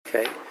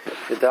Okay,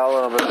 the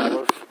dollar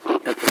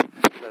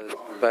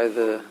by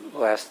the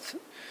last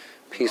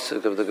piece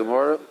of the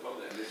Gemara.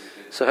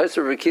 So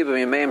Rabbi Akiva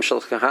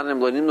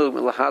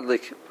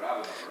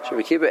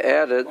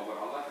added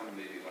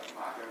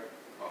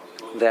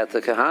that the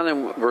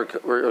Kahanim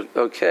were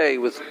okay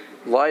with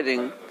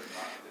lighting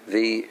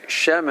the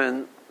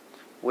shemen,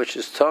 which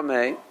is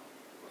Tomei,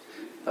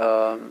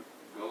 from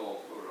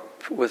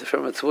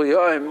a Tzvul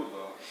Yoim,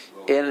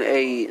 in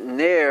a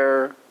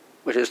Ner,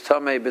 which is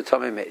Tomei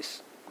b'Tomei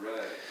Meis.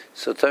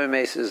 So Tomei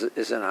Meis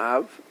is an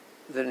Av,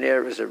 the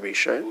Ner is a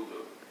Rishon.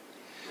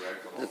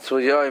 The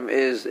Tzvul Yoim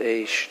is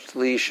a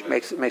Shlish,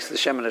 makes the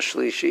Shemen a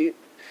Shlishi.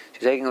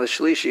 She's taking the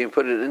Shlishi and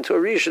putting it into a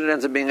Rishon, it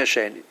ends up being a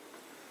Sheni.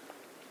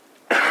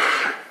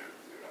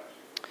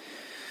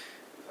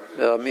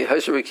 Shemen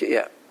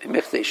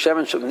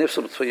shel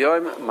nifsel b'Tzvul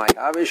Yoim, my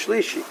Havi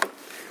Shlishi.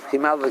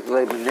 Himalak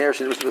leib Ner,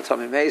 she was with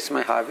Tomei Meis,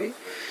 my Havi.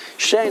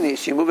 Sheni,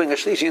 she's moving a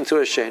Shlishi into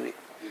a Sheni.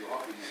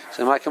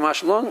 So my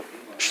Kamash Long,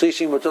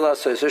 Shlishi Mutala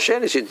says, so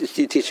Sheni,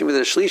 she's teaching me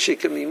that a Shlishi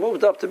can be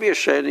moved up to be a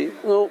Sheni.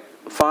 No,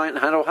 fine,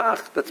 Hano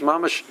Hach, that's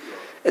Mamash.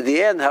 At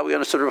the end, how we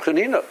understood Rabbi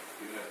Chanina.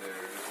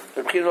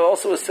 Rabbi Chanina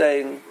also was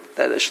saying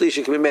that a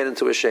Shlishi can be made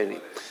into a Sheni.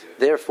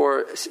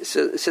 Therefore,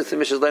 since the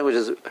Mishnah's language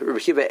is Rabbi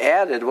Akiva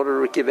added, what did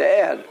Rabbi Akiva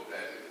add?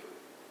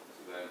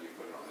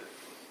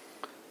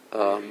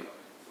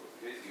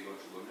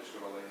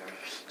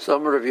 So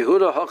Rabbi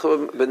Yehuda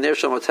Hakav b'Ner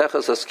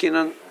Shamatechas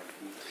Askinan.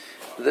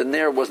 The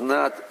Ner was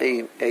not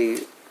a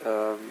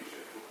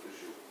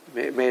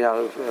made out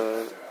of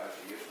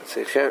let's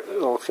say cheres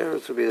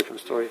would be a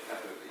different story.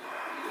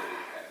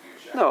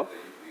 No,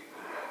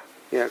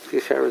 yeah,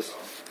 cheres,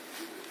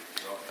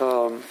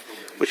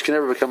 which can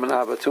never become an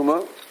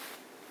avatuma,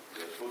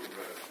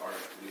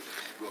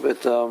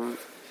 but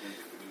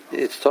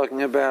it's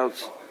talking about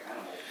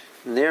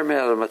Ner made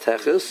out of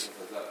matechas,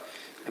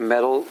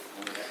 metal,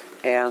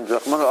 and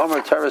Rachmana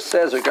Omar Torah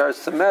says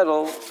regards to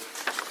metal.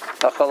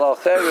 That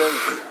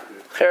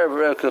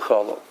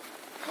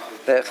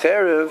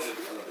cherev,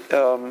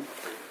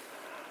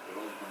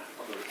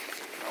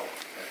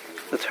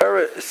 the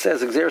Torah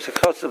says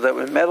that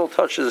when metal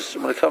touches,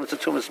 when it comes to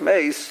tumas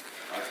mace,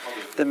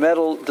 the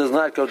metal does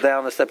not go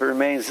down a step; it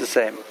remains the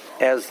same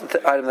as the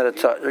item that it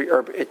touched,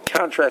 or it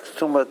contracts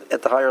tumah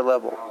at the higher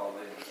level.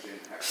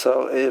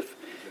 So if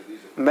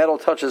metal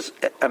touches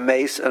a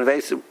mace, and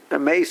a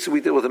mace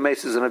we deal with a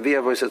mace is an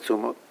aviyah voice at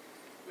tumah,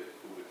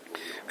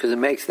 because it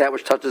makes that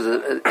which touches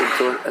it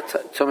into a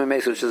tumah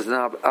mace, which is an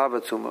ava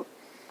tumah.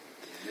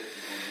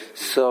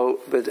 So,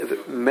 but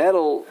if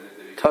metal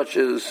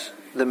touches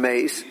the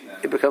mace,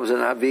 it becomes an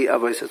avi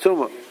avois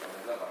tumah.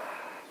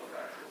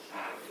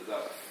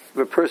 If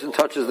a person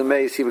touches the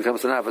mace, he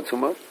becomes an ava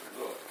tumah.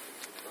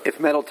 If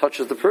metal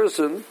touches the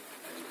person,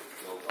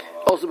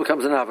 also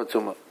becomes an ava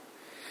tumah.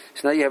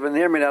 So now you have an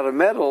air made out of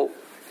metal,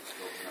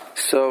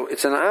 so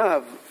it's an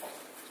av.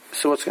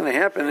 So what's going to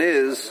happen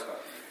is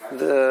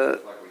the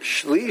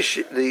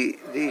shlishi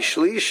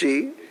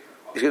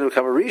is going to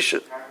become a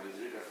rishon.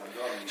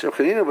 So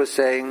Chanina was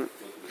saying,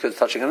 because it's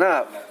touching an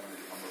av.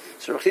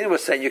 So Chanina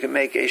was saying you can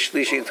make a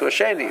shlishi into a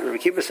sheni. Rabbi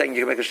Akiva was saying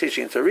you can make a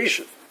shlishi into a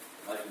rishon.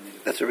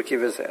 That's what Rabbi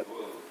Akiva said.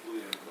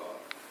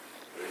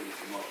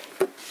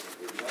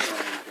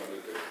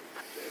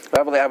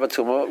 Rabbi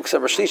Abatuma,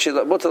 except shlishi,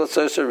 mutal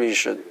tzos a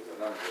rishon.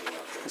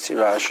 Let's see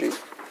Rashi.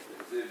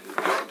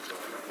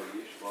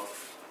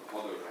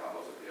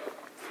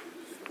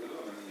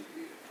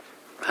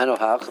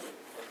 Hanohach.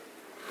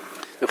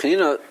 The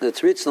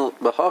Tzritzal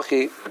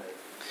Bahachi,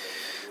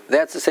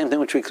 that's the same thing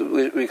which we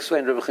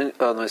explained.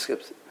 Oh no, I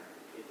skipped.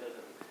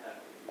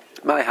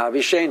 My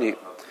Havi Sheni.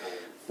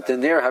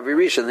 Then there Havi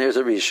Rishon. There's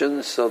a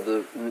Rishon, so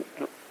the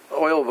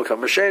oil will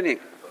become a Sheni.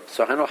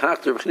 So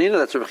Hanohach to Rabbi Chanina.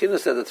 That's what Rabbi Chanina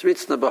said. The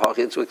Tzritzal Bahachi.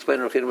 That's what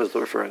explained Rabbi Chanina was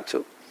referring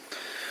to.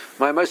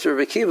 My Meister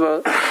Rabbi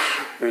Akiva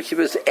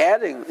is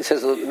adding. It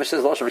says the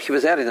Mishnah Rabbi Akiva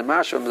is adding the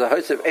Mashram, the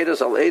Hotzev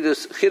Eidos al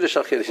Eidos Chiddush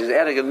al Chiddush. He's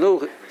adding a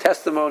new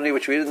testimony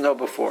which we didn't know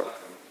before.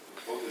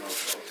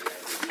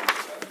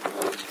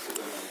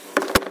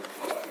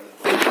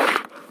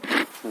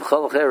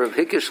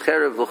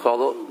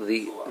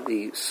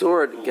 The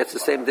sword gets the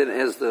same din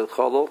as the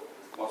cholol,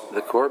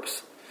 the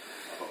corpse.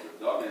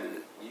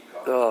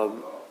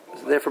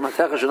 Therefore,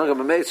 Matecha Shenagam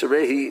B'Meis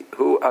Rehi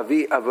Hu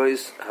Avi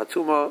Avois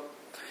Hatuma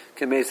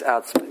Kemeis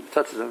Atzmi.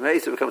 Touches the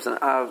mace, it becomes an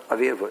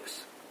Avi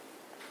Avois.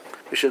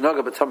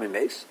 Mishenaga B'Tomei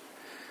Meis.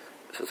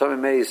 So Tomei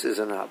Meis is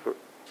an Av.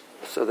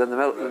 So then the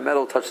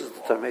metal touches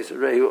the Tomei Meis.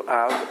 Rehi Hu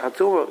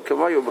Hatuma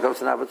Kemayu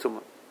becomes an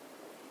Avatuma.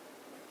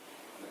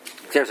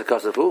 There's a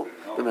kasafu.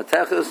 The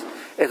matechas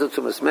eto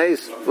tumas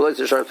meis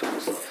v'loitz sharp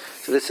tumas.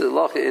 So this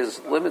halacha is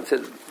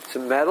limited to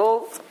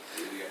metal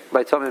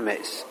by Tomei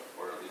Meis.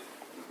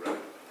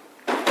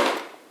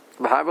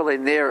 B'havale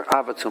ner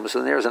avatuma.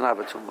 So the ner is an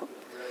avatuma.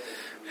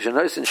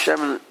 Shenois in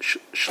shemen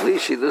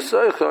shlishi the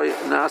soichoy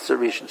nasa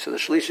rishon. So the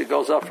shlishi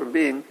goes up from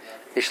being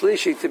a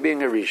shlishi to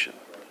being a rishon.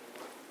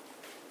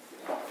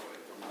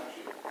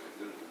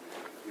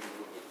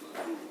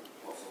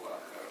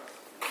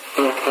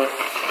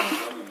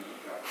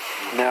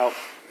 Now,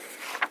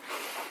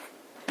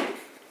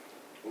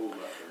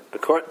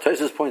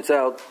 Taisus points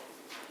out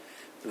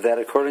that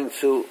according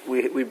to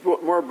we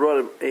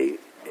brought a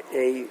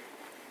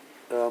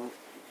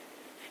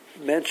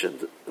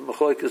mentioned the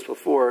Machlokes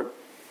before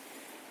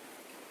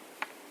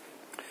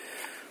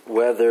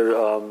whether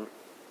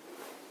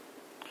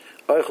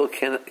Oichel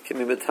can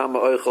be Metama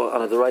Oichel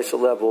on a Deraisa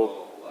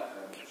level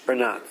or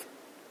not.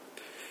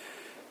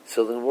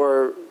 So then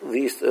we're at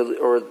least,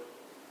 or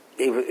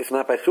if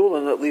not by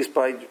Chulin, at least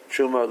by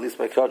Truma, at least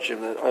by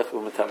Kachim, that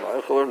Oichel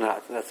Metama Oichel or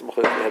not. And that's the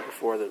Machlokes we had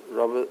before, that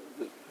Rabba,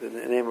 the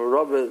name of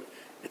Rabba,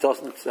 it's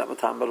not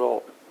Metama at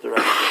all.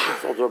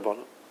 It's all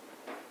Rabbanon.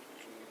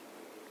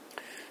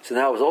 So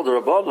now it's all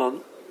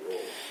Rabbanon.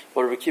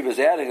 What Rabbi Kiva is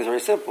adding is very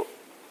simple.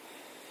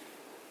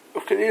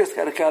 Ukarias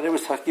Kadakade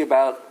was talking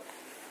about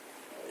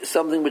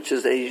something which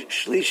is a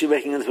shlishi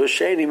making into a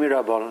sheni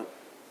mirabbanon.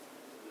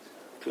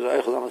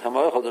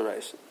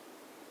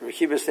 Rabbi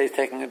Kiva says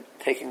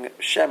taking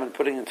shem and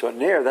putting into a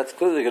nair, that's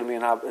clearly going to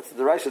be it's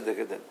the Raisa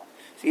Dikadin.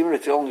 So even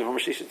if it's only from a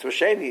shlishi to a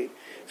sheni,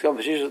 it's going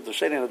from a shlishi to a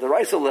sheni on the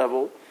Raisa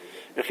level.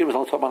 Rabbi Kiva is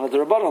only talking about the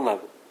rabbanon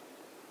level.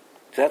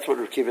 So that's what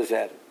Rabbi Kiva is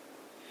adding.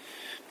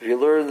 If you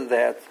learn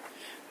that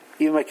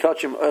even my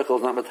kachim oichel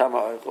is not matama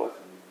oichel,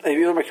 if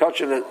you learn my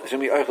kachim that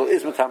oichel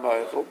is matama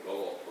oichel,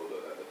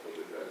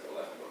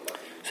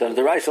 so at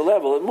the Raisa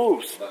level it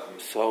moves.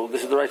 So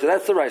this is the Raisa.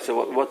 That's the Raisa.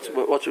 What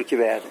should we keep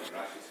adding?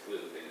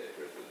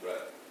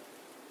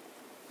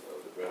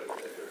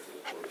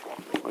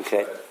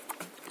 Okay.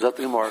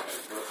 Nothing more.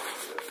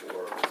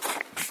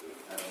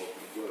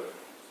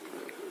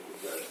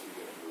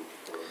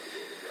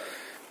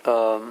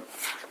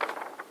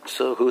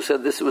 So who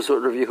said this was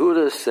what Rav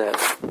Yehuda said?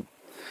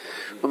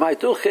 Why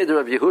did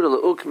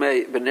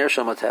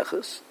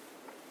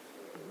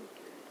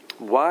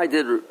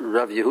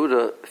Rav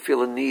Yehuda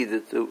feel a need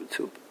to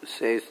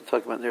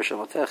talk about Ner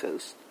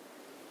Shamateches?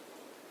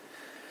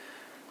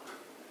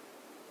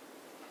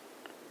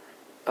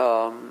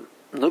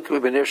 Nukme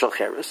b'ner shal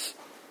cheres.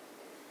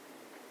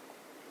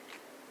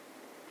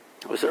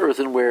 It was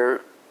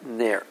earthenware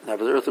ner. Now,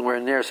 if it was earthenware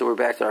ner, so we're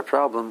back to our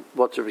problem.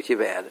 What's Rav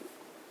Kiva added?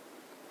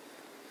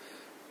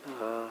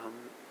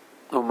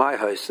 My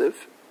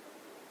Hosef.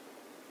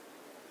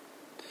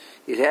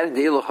 He's adding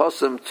the Ilu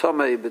Hosam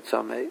Tomei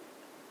b'Tomei.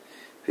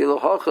 V'Ilu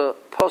Hocha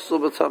Posel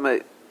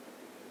b'Tomei.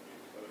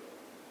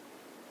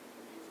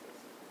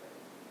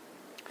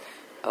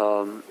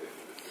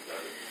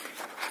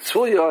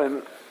 Tzul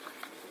Yom,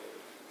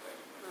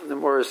 the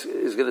Morris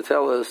is going to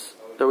tell us,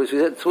 in other words, we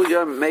said Tzul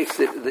Yom makes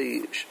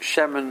the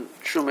Shemen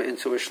Truma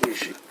into a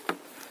Shlishi.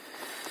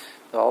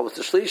 All with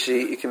the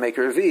Shlishi, you can make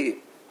a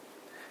Revi.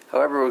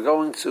 However, we're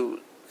going to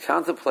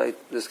contemplate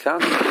this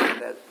concept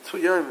that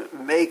Tzul Yom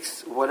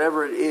makes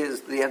whatever it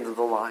is the end of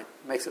the line,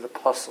 makes it a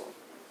puzzle.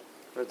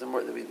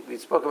 We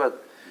spoke about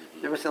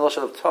the difference in the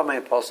Lashon of Tomei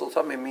and puzzle.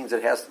 Tomei means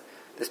it has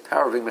this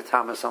power of being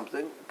Matama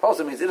something.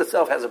 Puzzle means it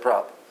itself has a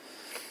problem.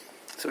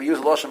 So we use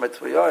Lashon by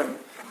Tzul Yom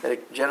that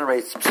it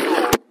generates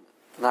psul,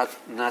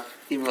 not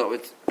even though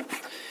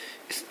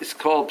it's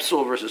called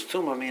psul versus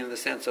tuma, meaning in the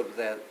sense of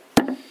that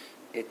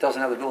it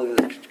doesn't have the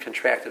ability to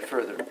contract it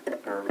further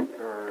or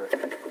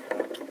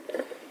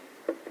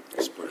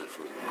spread it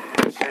further.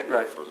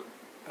 Right.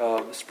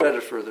 Spread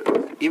it further.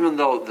 Even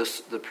though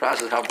the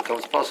process how it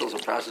becomes puzzle is a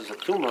process of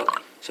tuma,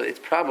 so its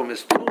problem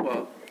is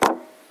tuma.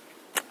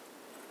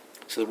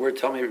 So the word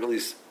tummy really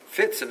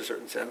fits in a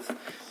certain sense.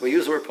 We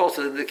use the word pulse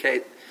to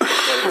indicate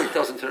that it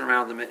doesn't turn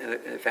around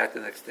in fact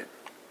the next day.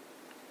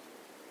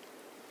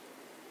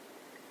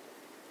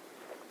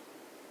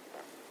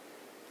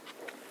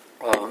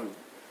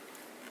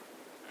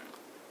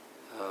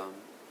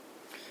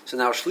 So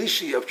now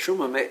Shlishi of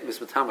Truma is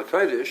Matama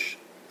Kodesh,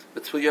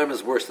 but Tzul Yom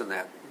is worse than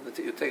that.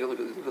 You take a look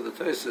at the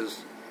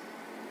Tosis,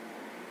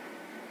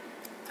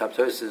 top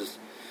Tosis,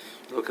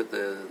 look at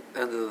the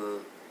end of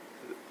the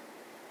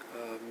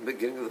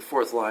beginning of the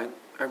fourth line,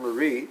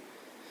 Marie,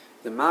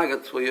 the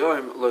Magat Tzul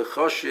Yom lo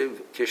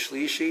choshiv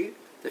keshlishi,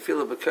 the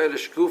fila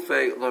b'kodesh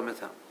gufei lo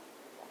metam.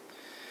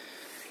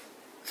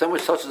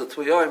 Someone touches the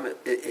Tzul Yom,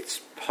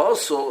 it's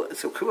puzzle,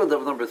 it's equivalent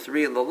of number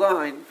 3 in the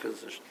line,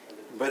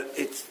 but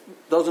it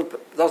doesn't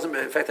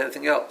affect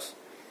anything else.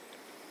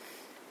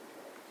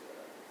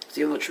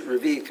 So even though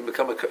Revi can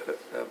become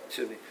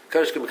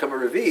Kodesh can become a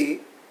Revi,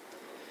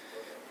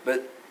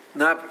 but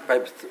not by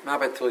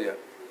Tzul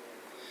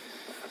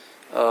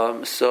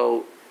Yom.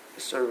 So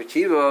Rabbi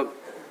Kiva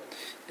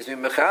is being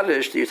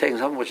mechadish that you're taking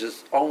something which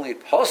is only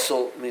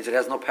puzzle, means it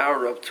has no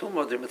power of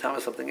tumah, to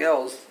matama something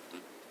else,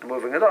 and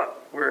moving it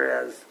up.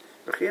 Whereas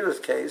Rechina's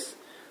case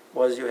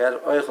was you had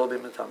oichel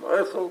b'matama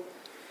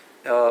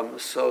oichel,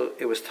 so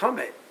it was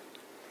tamei.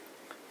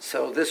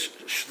 So this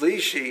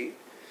shlishi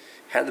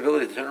had the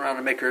ability to turn around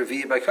and make a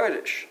revi by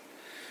kodesh.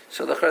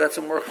 So that's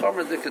a more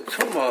chomer than a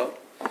tumah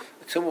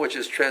which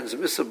is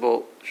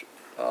transmissible,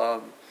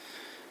 rather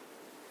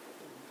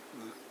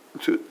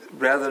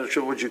than a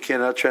tumah which you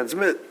cannot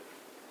transmit.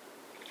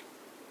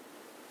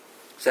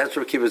 So that's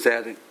what Kiva is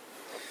adding.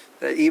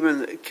 That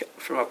even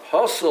from a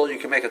puzzle you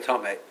can make a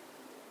tamei,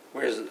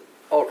 whereas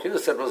all Kiva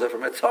said was that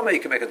from a tamei you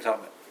can make a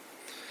tamei.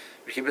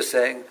 Kiva is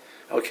saying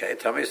Okay,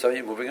 tummy is something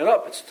you're moving it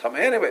up. It's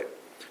tummy anyway.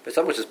 But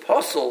something which is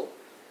puzzle,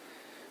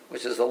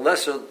 which is a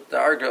lesser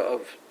darga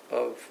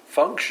of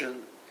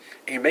function,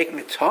 and you're making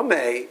it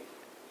tummy,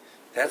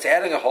 that's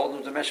adding a whole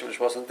new dimension which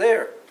wasn't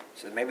there.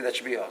 So maybe that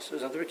should be us. So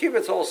the Rekiva,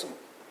 it's also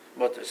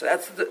mutter. So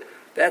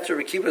that's a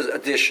Rekiva's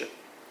addition.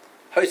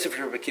 Hoisif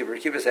for Rekiva.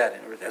 Rekiva is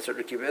adding. That's what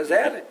Rekiva is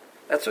adding.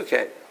 That's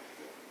okay.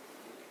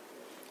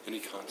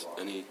 Any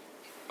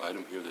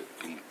item here that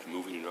in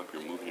moving it up,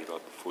 you're moving it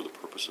up for the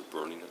purpose of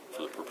burning it,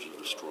 for the purpose of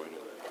destroying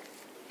it?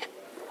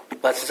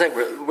 That's the same.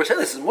 We're saying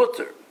this is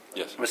mutter.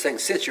 Yes. We're saying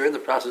since you're in the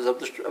process of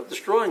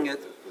destroying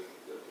it,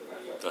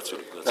 that's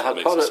what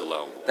makes this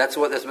allowable. That's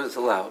what it's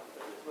allowed.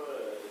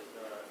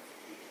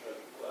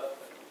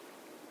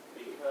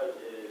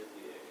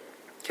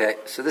 Okay,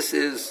 so this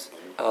is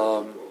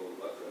the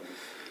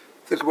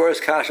Gemara's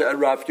Kasha and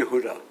Rav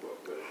Yehuda.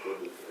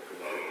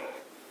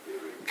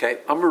 Okay,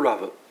 Amar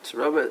Rava. So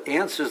Rava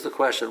answers the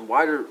question: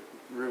 why did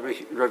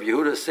Rav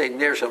Yehuda say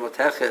Ner Shal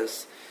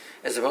Mateches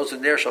as opposed to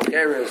Ner Shal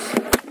Keres?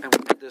 And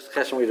this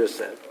question we just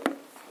said.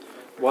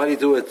 Why did he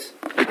do it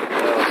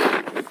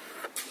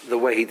the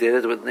way he did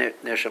it with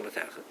Ner Shal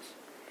Mateches?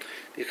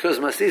 Because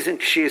Masizin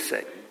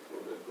Kshise.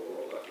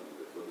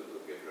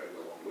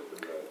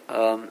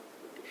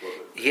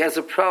 He has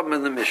a problem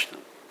in the Mishnah.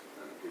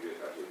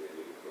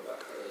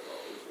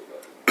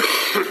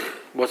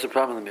 What's the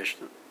problem in the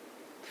Mishnah?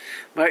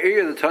 My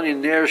ear the Tani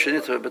Ner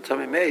Shenitra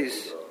Batami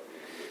Meis.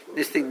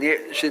 This thing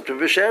Shenitra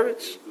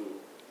Visheretz.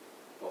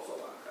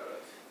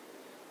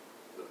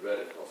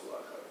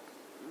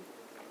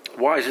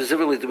 Why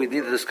specifically do we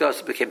need to discuss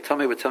it became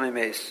tummy with tummy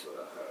mace?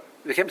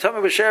 It became tummy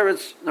with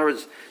sheretz. In other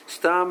words,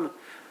 stam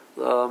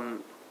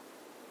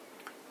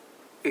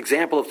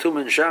example of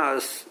tumah and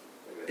shas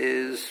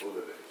is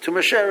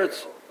tumah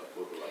sheretz.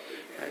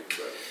 Right?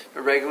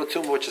 A regular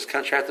tumah which is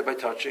contracted by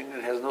touching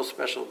and has no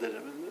special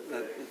dinim,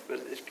 but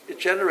it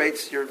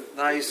generates your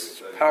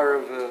nice power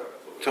of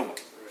tumah.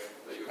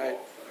 Right?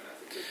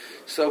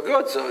 So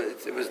good. So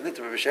it was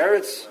nitim of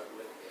sheretz.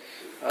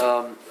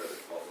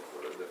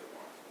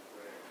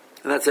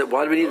 And that's it.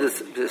 Why do we need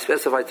to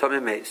specify tummy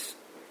mace?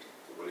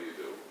 What do?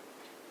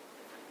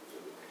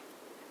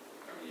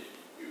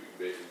 You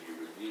basically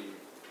redeem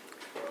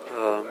the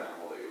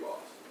animal that you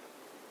lost.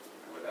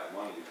 And with that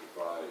money, you could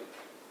buy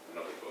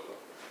another photo.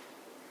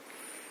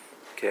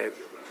 Okay.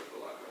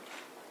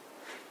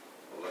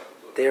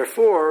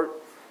 Therefore,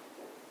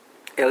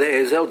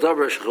 Eliezer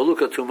Dabrash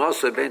Chaluka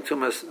Tumasa Ben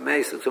Tumas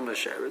Mace and Tumas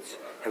Sheretz.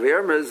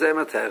 Haviyarmer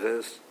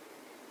Zemateches.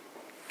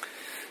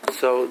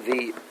 So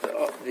the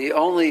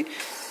only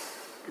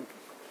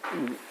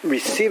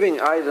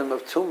receiving item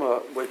of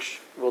tumah, which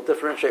will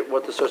differentiate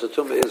what the source of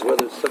tumah is,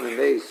 whether it's tumah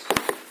mace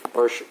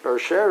or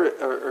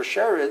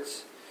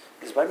sheretz,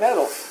 is by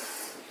metal.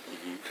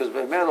 Because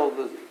by metal,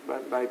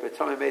 by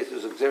tumah mace,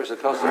 there's a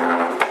cost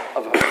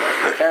of a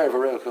carry of a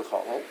real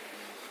kacholol,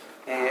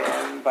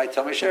 and by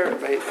tumah sheretz,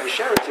 by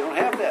sheretz, you don't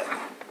have that.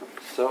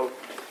 So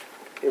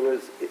it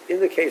was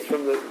indicates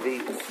from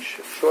the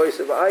choice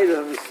of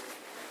items.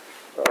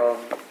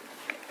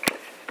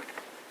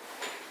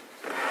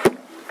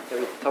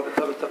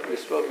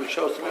 We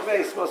chose to be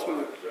mace.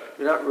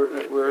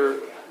 We're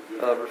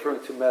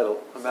referring to metal,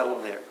 a metal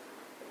in there.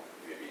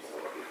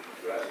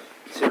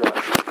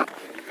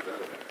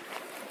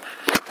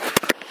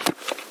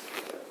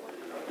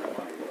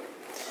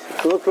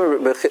 Look for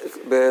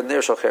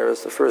Ner Shal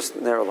Cheres, the first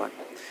narrow line.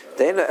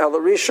 Dana El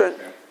Rishon.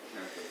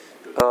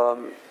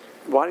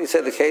 Why do you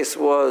say the case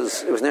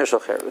was it was Ner Shal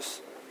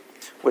Cheres,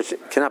 which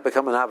cannot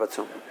become an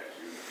avatum,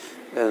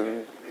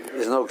 and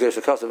there's no Gersh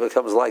Kosov, it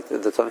becomes like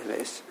the tummy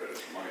mace.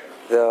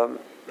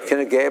 Can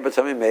a gay but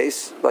tummy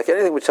mace, like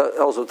anything which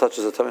also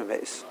touches a tummy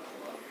mace.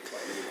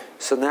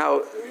 So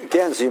now,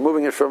 again, so you're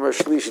moving it from a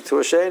shlishi to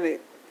a sheni.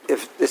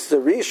 If it's the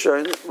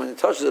rishon, when it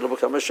touches it, it'll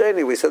become a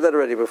sheni. We said that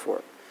already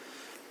before.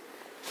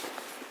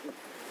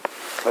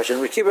 It's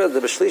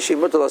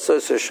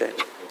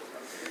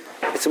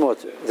a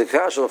mutter. The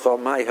kashal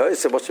called my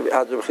hoisem.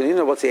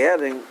 What's he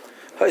adding?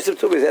 Hoisem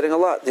too is adding a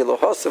lot. The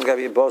lohosem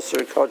gavi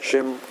basar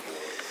kodshim.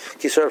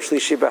 Kisar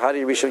shlishi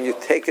bahari rishon. You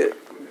take it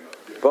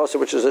basar,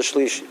 which is a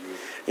shlishi.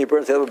 You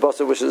burn the other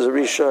basar, which is a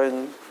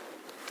rishon.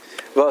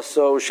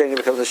 Vaso sheni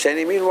becomes a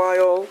sheni.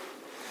 Meanwhile,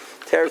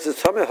 teretz is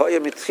tameh hoya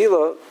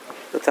mitchila.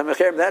 The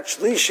tamecherem, that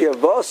shlishi of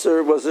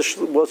basar was a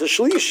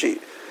shlishi,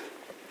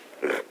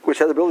 which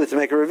had the ability to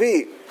make a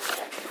revi.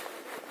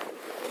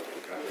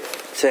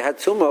 So it had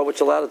tumah, which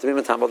allowed it to be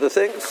matam other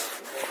things.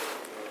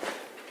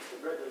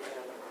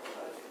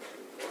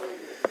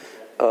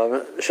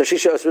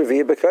 Shashisha is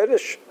revi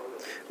b'kodesh.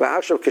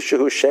 Va'akshav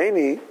kishuhu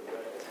sheni.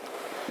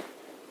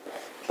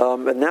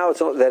 And now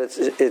it's a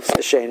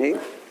sheni.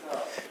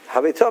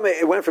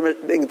 It went from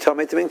being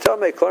tame to being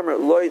tame. It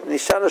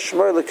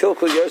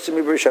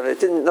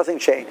didn't. Nothing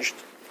changed.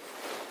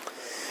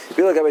 If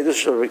you look at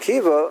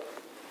Rekiva,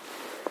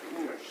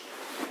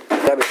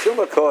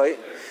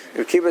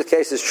 Rekiva's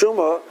case is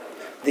Truma.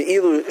 The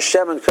ilu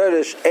shemen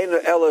kodesh eno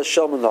ela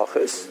shel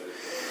menachos.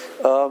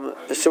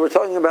 So we're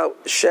talking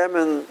about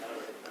shemen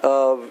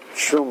of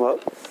Truma.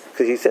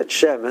 because he said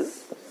shemen.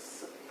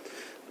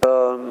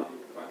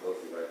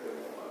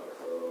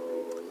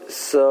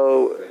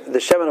 So the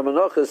shemen of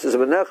Menachos is a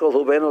menachol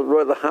who beino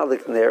roy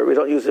lahalik ner. We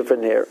don't use it for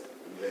ner.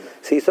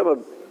 So he's talking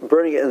about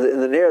burning it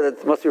in the ner.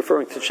 That must be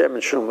referring to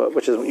shemen shuma,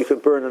 which is you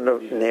could burn in a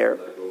ner.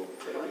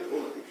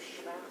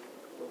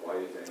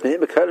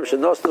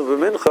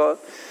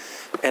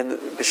 And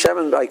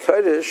shemen by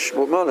kodesh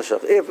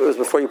monashach. If it was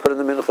before you put in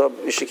the mincha,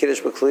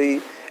 yishikiddush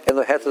b'kli and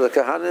the head of the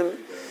kahanim,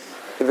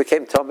 it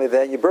became tamei.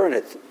 Then you burn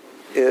it.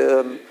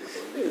 You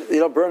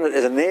don't burn it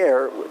as a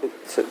ner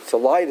to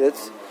light it.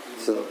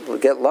 To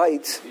get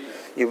light,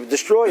 you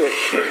destroy it.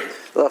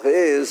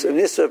 Is you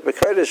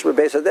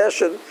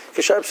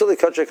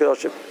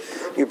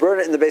burn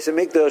it in the base of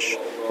mikdash,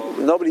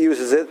 nobody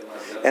uses it,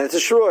 and it's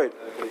destroyed.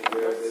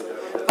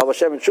 There's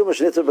a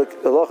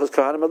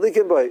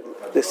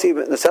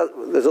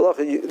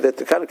lacha that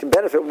the kind can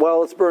benefit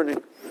while it's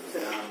burning.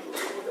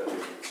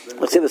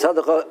 Let's see the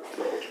sadaka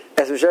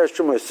as we share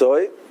truma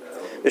soy.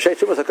 The shay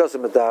truma sakasa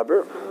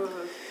medaber.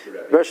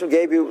 Bershom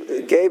gave you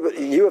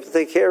have to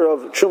take care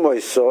of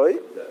chumoy soy.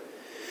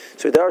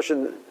 So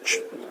darshan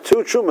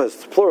two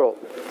chumas, plural.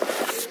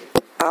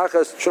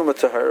 Achas chuma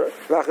tahara,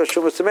 achas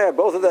chuma tameh.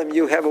 Both of them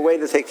you have a way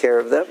to take care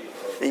of them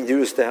and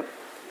use them.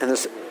 And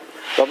this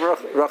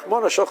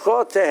rachmana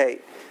shachot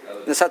tehei.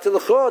 Nesatil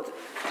chod.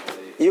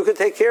 You can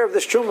take care of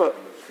this chuma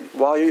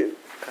while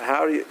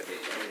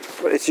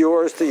it's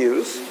yours to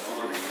use.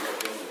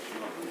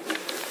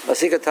 It's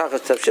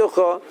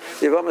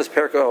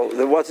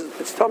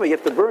tummy, you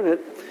have to burn it,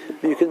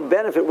 but you can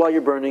benefit while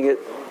you're burning it.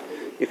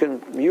 You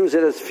can use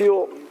it as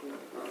fuel,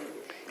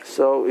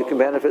 so you can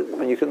benefit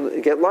and you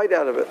can get light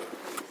out of it.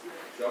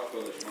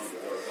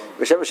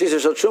 There's no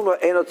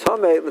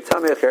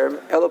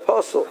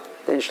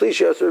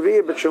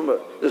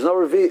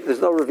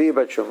revi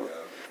by truma.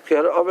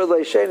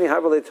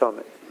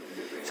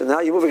 So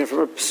now you're moving from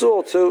a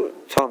psul to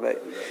tamei.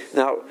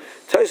 Now,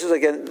 Tosfos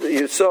again,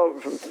 you saw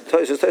from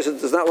Tosfos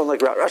does not one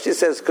like Rashi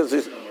says because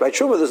by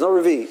truma there's no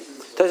revi.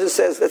 Tosfos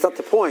says that's not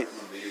the point.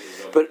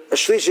 But a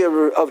shlishi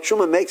of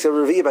truma makes a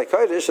revi by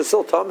kodesh. It's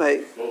still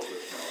tamei.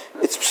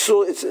 It's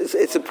psul.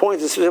 It's a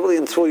point specifically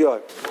in tzul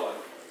yard.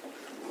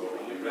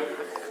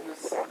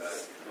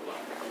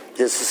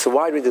 So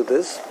why do we do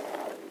this?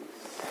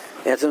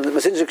 And the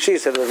Messenger Kshi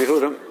said, "Rabbi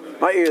Yehuda,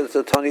 my ear is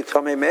a tani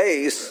tamei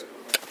meis."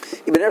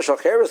 Even Ershal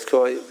Cheres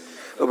Koi,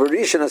 over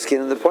Rishon Askin,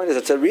 and the point is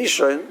it's a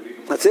Rishon,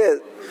 that's it.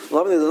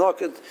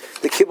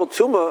 The Kibbul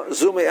Tuma,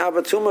 Zume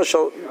Abba Tuma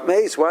shall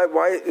mace.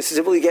 Why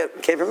specifically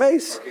came from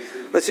mace?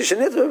 But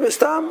Sishanit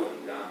Stam.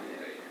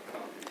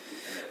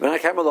 When I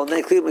came along,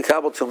 then Klib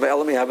Mikabel Tuma,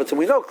 Elami Abba Tuma.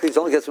 We know Klib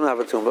only gets from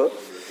Abba Tuma.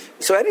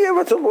 So any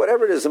Abba Tuma,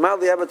 whatever it is, the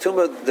Mali Abba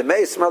Tuma, the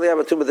mace, Mali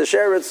Abba Tuma, the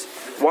Sheretz,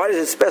 why does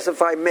it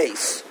specify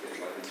mace?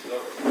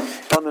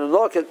 The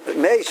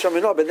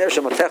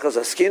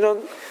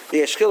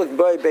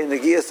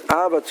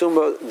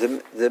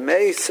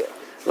mace,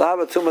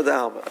 lava tuma the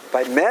alma.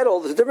 By metal,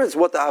 there's a difference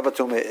what the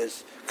avatuma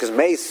is, because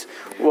mace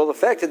will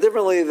affect it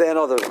differently than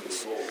other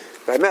ones.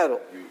 By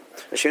metal,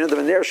 the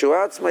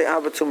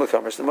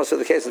most of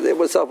the cases, it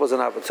itself was an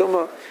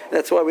avatuma.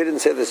 That's why we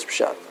didn't say this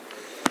pshat.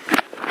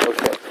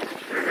 Okay,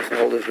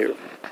 hold it here.